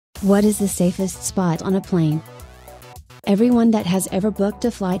What is the safest spot on a plane? Everyone that has ever booked a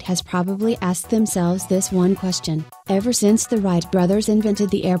flight has probably asked themselves this one question. Ever since the Wright brothers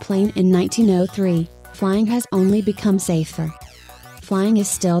invented the airplane in 1903, flying has only become safer. Flying is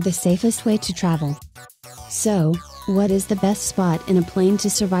still the safest way to travel. So, what is the best spot in a plane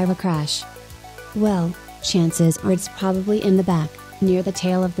to survive a crash? Well, chances are it's probably in the back, near the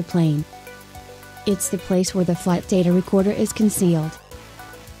tail of the plane. It's the place where the flight data recorder is concealed.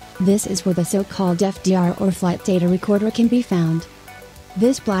 This is where the so-called FDR or flight data recorder can be found.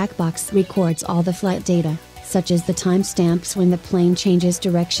 This black box records all the flight data, such as the timestamps when the plane changes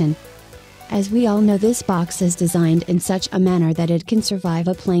direction. As we all know, this box is designed in such a manner that it can survive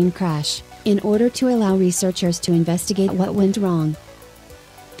a plane crash, in order to allow researchers to investigate what went wrong.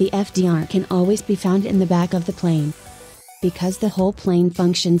 The FDR can always be found in the back of the plane, because the whole plane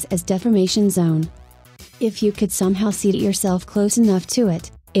functions as deformation zone. If you could somehow seat yourself close enough to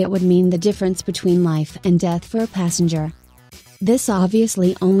it, it would mean the difference between life and death for a passenger. This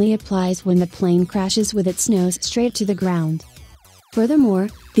obviously only applies when the plane crashes with its nose straight to the ground. Furthermore,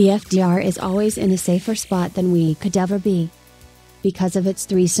 the FDR is always in a safer spot than we could ever be, because of its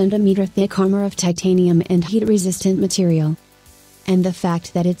 3 cm thick armor of titanium and heat-resistant material, and the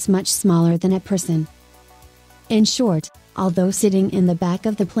fact that it's much smaller than a person. In short, although sitting in the back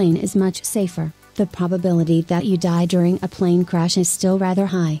of the plane is much safer, the probability that you die during a plane crash is still rather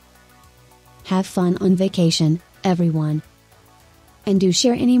high. Have fun on vacation, everyone. And do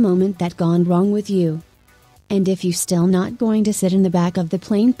share any moment that gone wrong with you. And if you still not going to sit in the back of the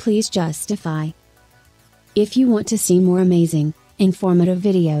plane, please justify. If you want to see more amazing, informative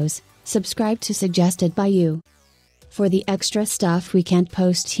videos, subscribe to Suggested by You. For the extra stuff we can't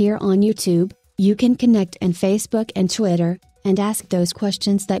post here on YouTube, you can connect on Facebook and Twitter, and ask those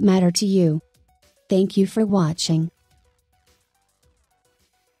questions that matter to you. Thank you for watching.